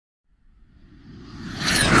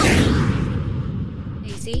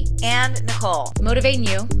and Nicole.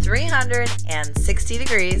 Motiv8nU. 360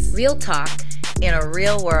 degrees. Real talk. In a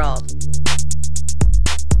real world.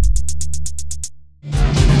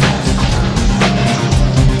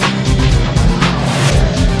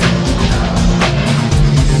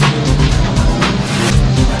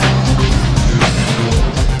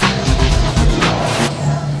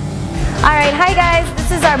 Alright, hi guys,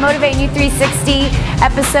 this is our Motiv8nU 360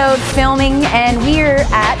 episode filming, and we're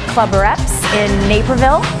at Club Reps in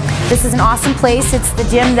Naperville. This is an awesome place. It's the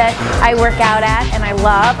gym that I work out at and I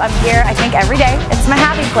love. I'm here, I think, every day. It's my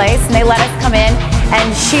happy place, and they let us come in and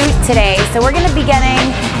shoot today. So we're going to be getting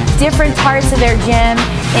different parts of their gym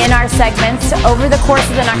in our segments over the course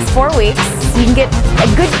of the next 4 weeks. So you can get a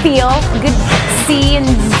good feel, a good see and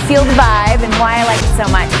feel the vibe and why I like it so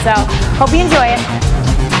much. So hope you enjoy it.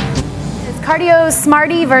 Cardio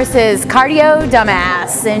smarty versus cardio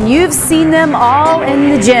dumbass, and you've seen them all in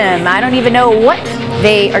the gym. I don't even know what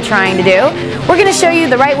they are trying to do. We're going to show you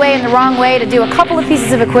the right way and the wrong way to do a couple of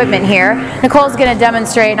pieces of equipment here. Nicole's going to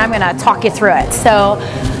demonstrate and I'm going to talk you through it. So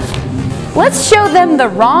let's show them the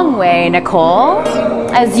wrong way, Nicole,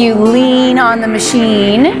 as you lean on the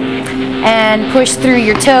machine and push through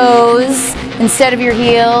your toes instead of your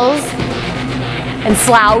heels and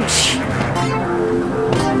slouch.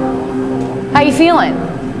 How you feeling?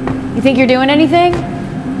 You think you're doing anything?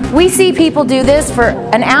 We see people do this for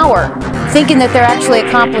an hour thinking that they're actually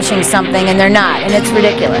accomplishing something, and they're not, and it's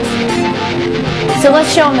ridiculous. So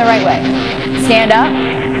let's show them the right way. Stand up,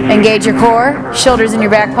 engage your core, shoulders in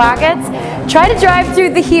your back pockets. Try to drive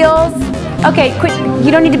through the heels. Okay, quit.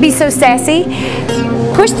 You don't need to be so sassy.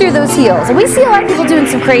 Push through those heels. And we see a lot of people doing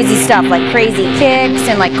some crazy stuff, like crazy kicks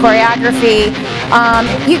and like choreography.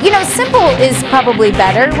 You know, simple is probably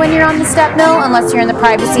better when you're on the step mill, unless you're in the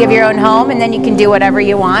privacy of your own home, and then you can do whatever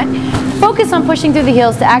you want. Focus on pushing through the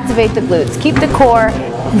heels to activate the glutes. Keep the core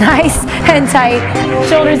nice and tight,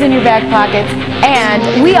 shoulders in your back pockets,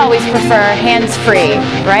 and we always prefer hands-free,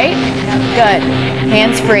 right? Good.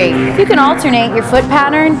 Hands-free. You can alternate your foot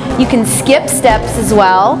pattern. You can skip steps as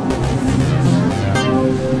well.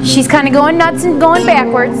 She's kind of going nuts and going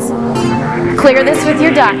backwards. Clear this with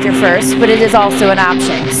your doctor first, but it is also an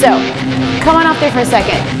option. So, come on off there for a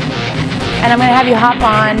second. And I'm going to have you hop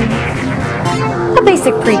on a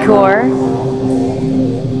basic pre-core,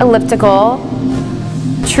 elliptical,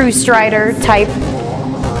 true strider type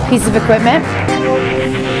piece of equipment.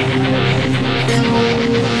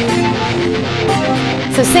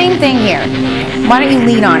 So same thing here. Why don't you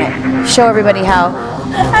lean on it? Show everybody how.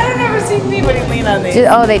 I've never seen anybody lean on these.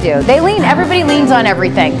 Oh, they do. They lean. Everybody leans on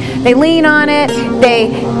everything. They lean on it.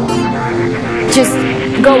 They just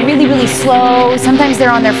go really, really slow. Sometimes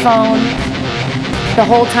they're on their phone the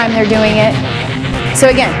whole time they're doing it. So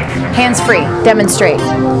again, hands free. Demonstrate.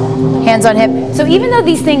 Hands on hip. So even though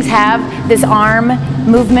these things have this arm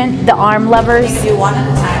movement, the arm levers. You can do one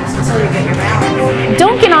at a time until you get your balance.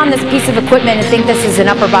 Don't get on this piece of equipment and think this is an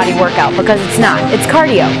upper body workout, because it's not. It's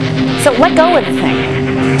cardio. So let go of the thing.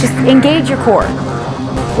 Just engage your core.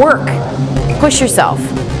 Work. Push yourself.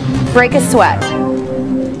 Break a sweat.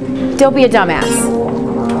 Don't be a dumbass.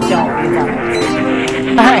 Don't be a dumbass.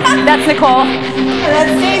 All right, that's Nicole.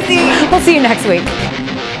 That's Staci. We'll see you next week.